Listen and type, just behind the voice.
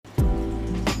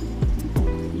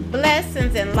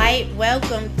Lessons in Light.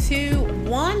 Welcome to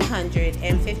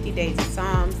 150 Days of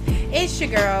Psalms. It's your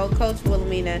girl, Coach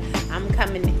Wilhelmina. I'm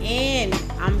coming in,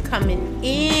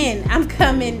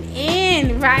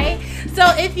 right? So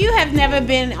if you have never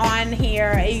been on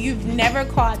here, if you've never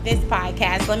caught this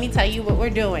podcast, let me tell you what we're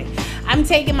doing. I'm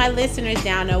taking my listeners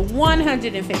down a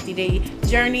 150-day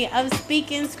journey of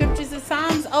speaking scriptures and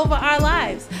psalms over our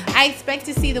lives. I expect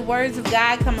to see the words of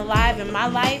God come alive in my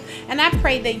life, and I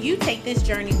pray that you take this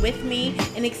journey with me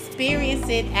and experience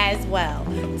it as well.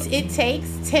 It takes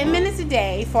 10 minutes a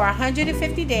day for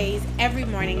 150 days every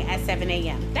morning at 7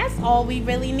 a.m. That's all we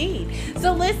really need.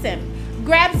 So listen,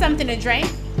 grab something to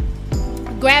drink,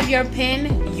 grab your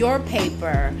pen, your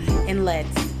paper, and let's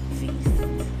feast.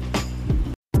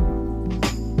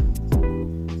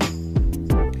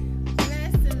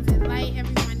 Lessons in Light,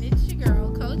 everyone. It's your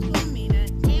girl, Coach Wilhelmina,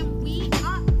 and we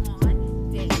are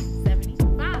on day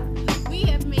 75. We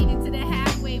have made it to the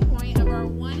halfway point of our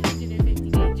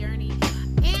 150-day journey.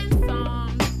 And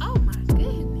Psalms, oh my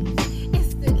goodness,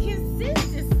 it's the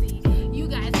consistency. You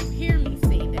guys will hear me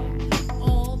say that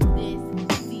all this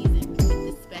season with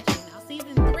the special. Now,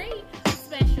 season 3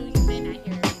 special, you may not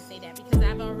hear me say that because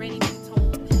I've already been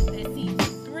told that season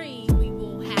 3 we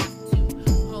will have to do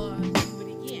it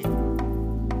again.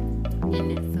 And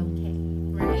that's okay,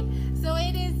 right? So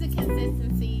it is the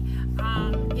consistency.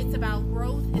 It's about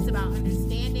growth. It's about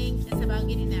understanding. It's about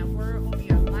getting that word over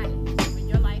your life. Over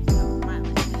your life and over my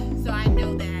life. So I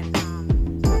know that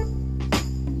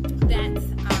that's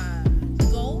the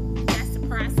goal. That's the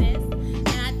process. And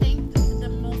I thank the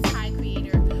Most High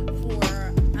Creator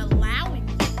for allowing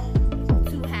me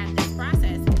to have this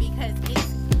process because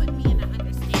it's put me in an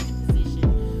understanding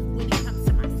position when it comes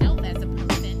to myself as a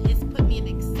person. It's put me in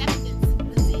an acceptance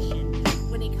position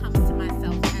when it comes to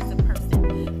myself as a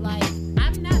person. Like,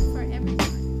 I'm not for everyone,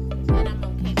 and I'm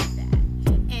okay with that.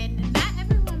 And not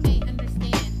everyone may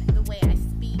understand the way I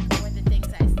speak or the things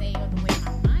I say or the way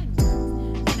my mind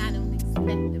works, and I don't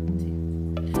expect them to.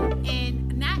 And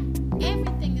not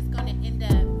everything is going to end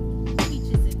up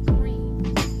peaches and cream,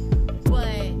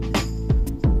 but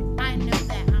I know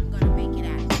that I'm going to make it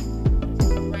out,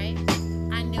 right?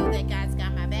 I know that God's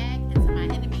got my back, and to my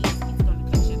enemies, He's going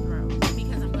to cut your throat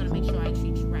because I'm going to make sure I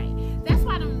treat you right. That's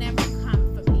why I don't never come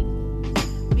for people,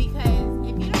 because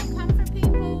if you don't come for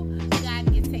people, God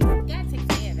takes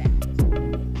care of that.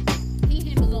 He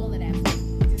handles all of that for you.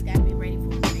 You just got to be ready for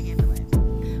Him to handle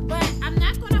it. But I'm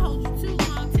not going to hold you too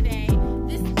long today.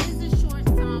 This is a short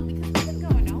song because we've been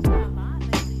going over a lot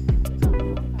lately,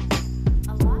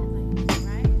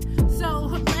 right? So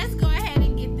let's go ahead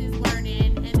and get this word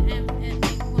in, and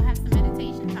maybe we'll have some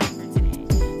meditation time for today.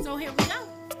 So here we go.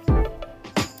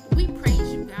 We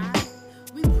praise you, God.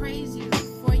 We praise you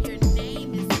for your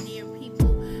name is near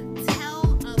people.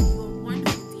 Tell of your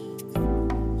wonderful deeds.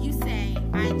 You say,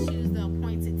 I choose the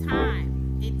appointed time.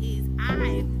 It is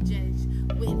I who judge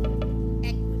with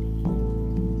equity.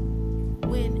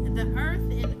 When the earth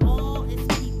and all its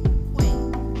people quake,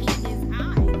 it is I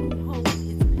who hold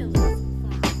its pillars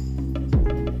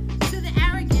firm. To the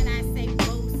arrogant I say,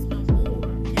 boast no more,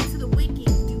 and to the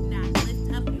wicked do not lift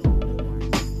up your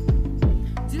horns.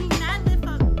 Do not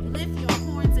lift your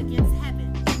horns against heaven.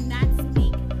 Do not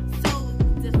speak so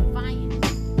defiant.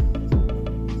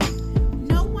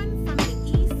 No one from the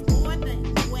east or the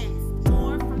west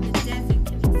or from the desert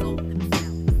can exalt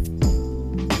themselves.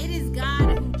 It is God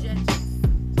who judges.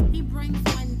 He brings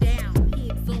one down, He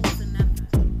exalts another.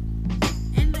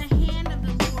 And the hand of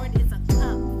the Lord is a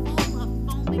cup full of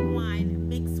foaming wine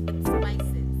mixed with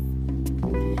spices.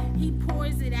 He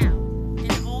pours it out,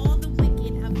 and all the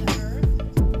wicked of the earth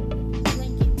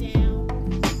drink it down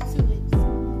to its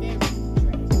very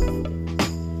dregs.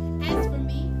 As for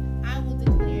me, I will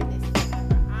declare this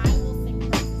forever. I will sing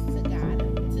praises to the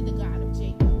God of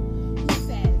Jacob, who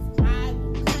says, I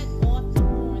will cut off the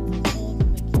horns of all the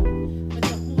wicked, but the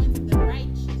horns of the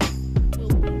righteous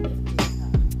will be lifted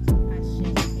up. Ashe,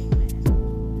 amen.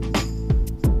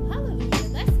 Hallelujah.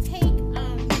 Let's take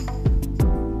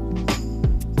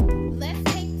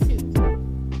 2.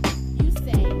 You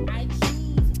say, I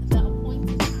choose the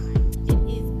appointed time. It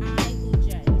is I who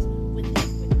judge with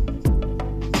equity.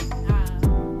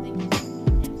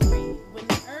 And 3. When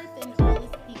the earth and all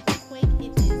its people quake,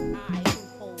 it is I who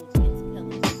hold its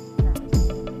pillars firm.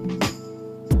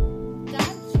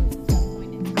 God chooses the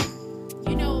appointed time.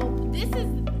 You know, this is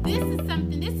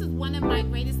something. This is one of my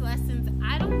greatest lessons.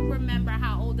 I don't remember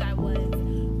how old I was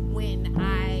when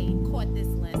I caught this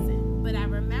lesson, but I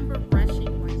remember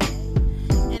rushing one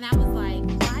day, and I was like,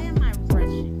 why am I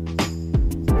rushing?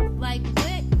 Like,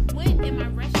 what am I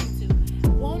rushing to?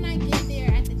 Won't I get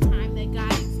there at the time that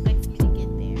God expects me to get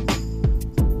there?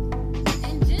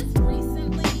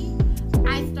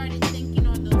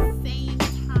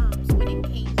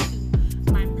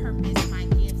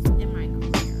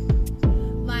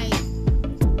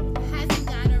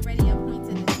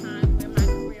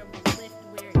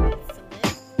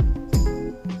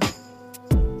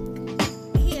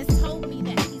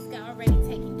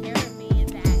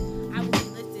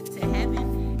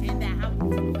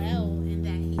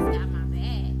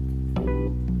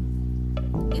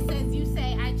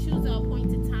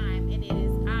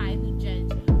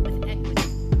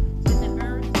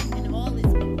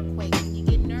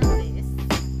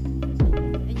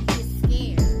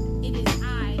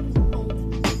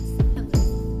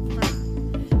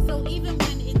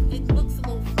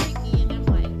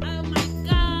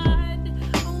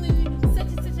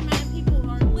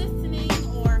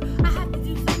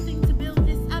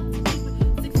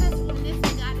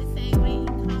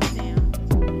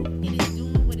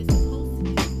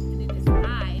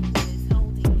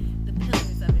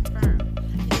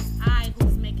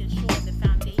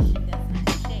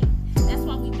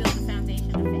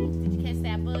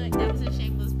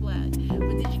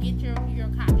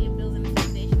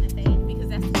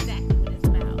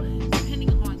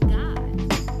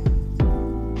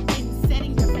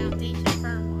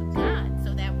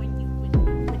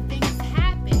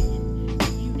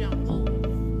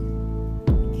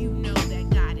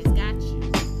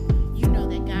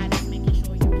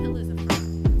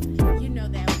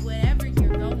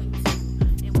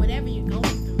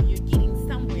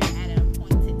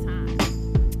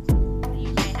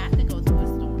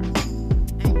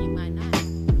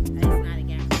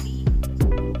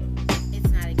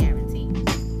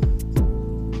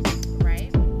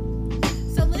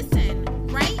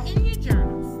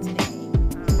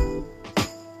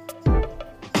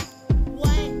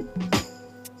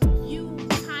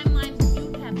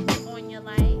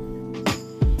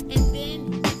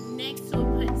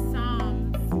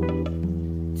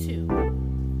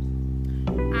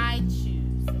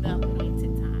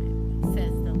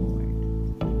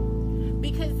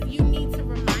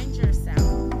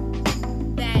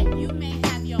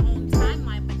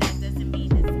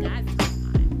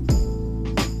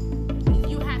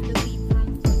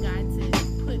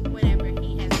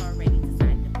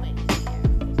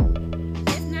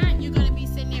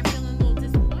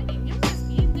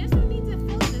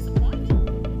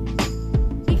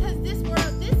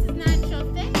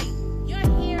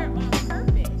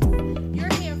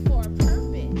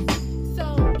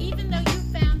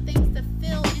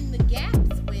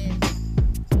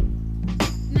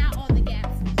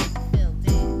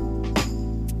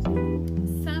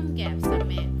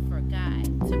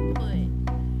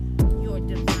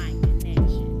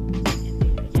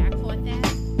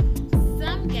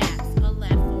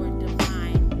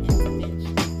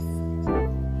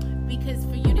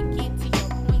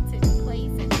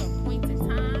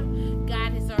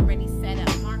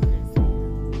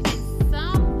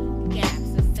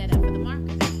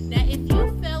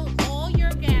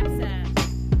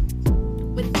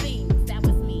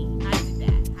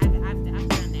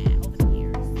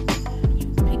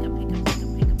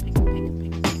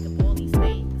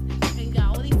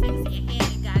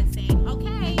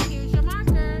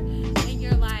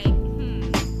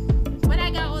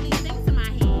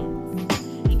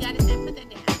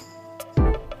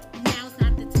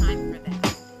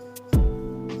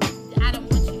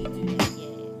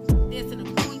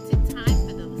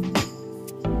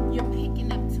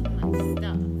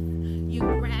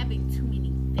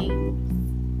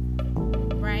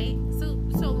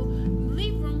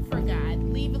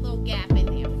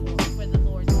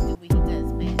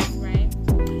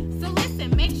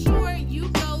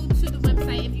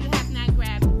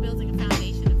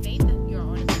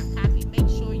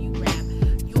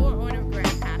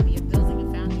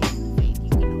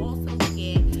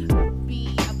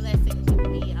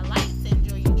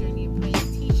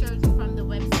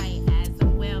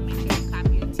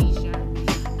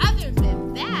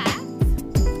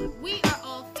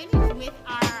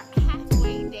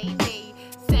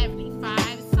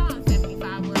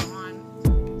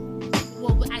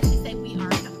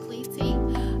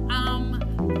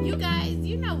 You guys,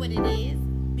 you know what it is.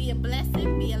 Be a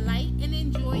blessing, be a light, and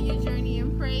enjoy your journey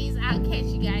in praise. I'll catch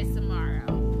you guys tomorrow.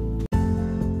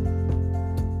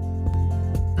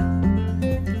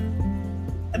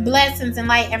 Blessings and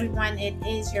light, everyone. It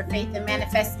is your faith and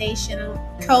manifestation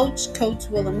coach, Coach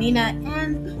Wilhelmina,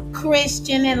 and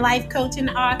Christian and life coach and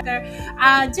author.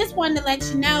 Just wanted to let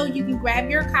you know you can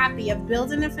grab your copy of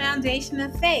Building a Foundation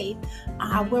of Faith,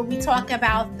 where we talk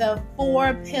about the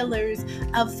 4 pillars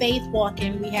of faith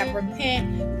walking. We have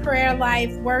repent, prayer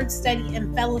life, word study,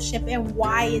 and fellowship, and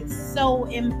why it's so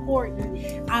important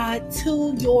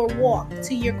to your walk,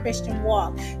 to your Christian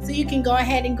walk. So you can go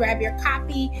ahead and grab your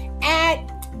copy at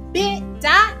bit.ly/coach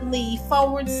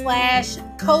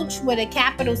with a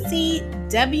capital C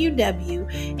WW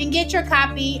and get your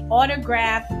copy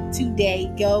autographed today.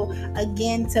 Go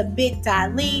again to bit.ly/coach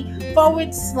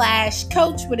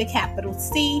with a capital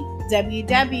C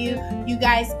WW. You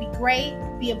guys be great,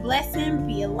 be a blessing,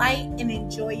 be a light, and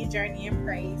enjoy your journey in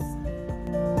praise.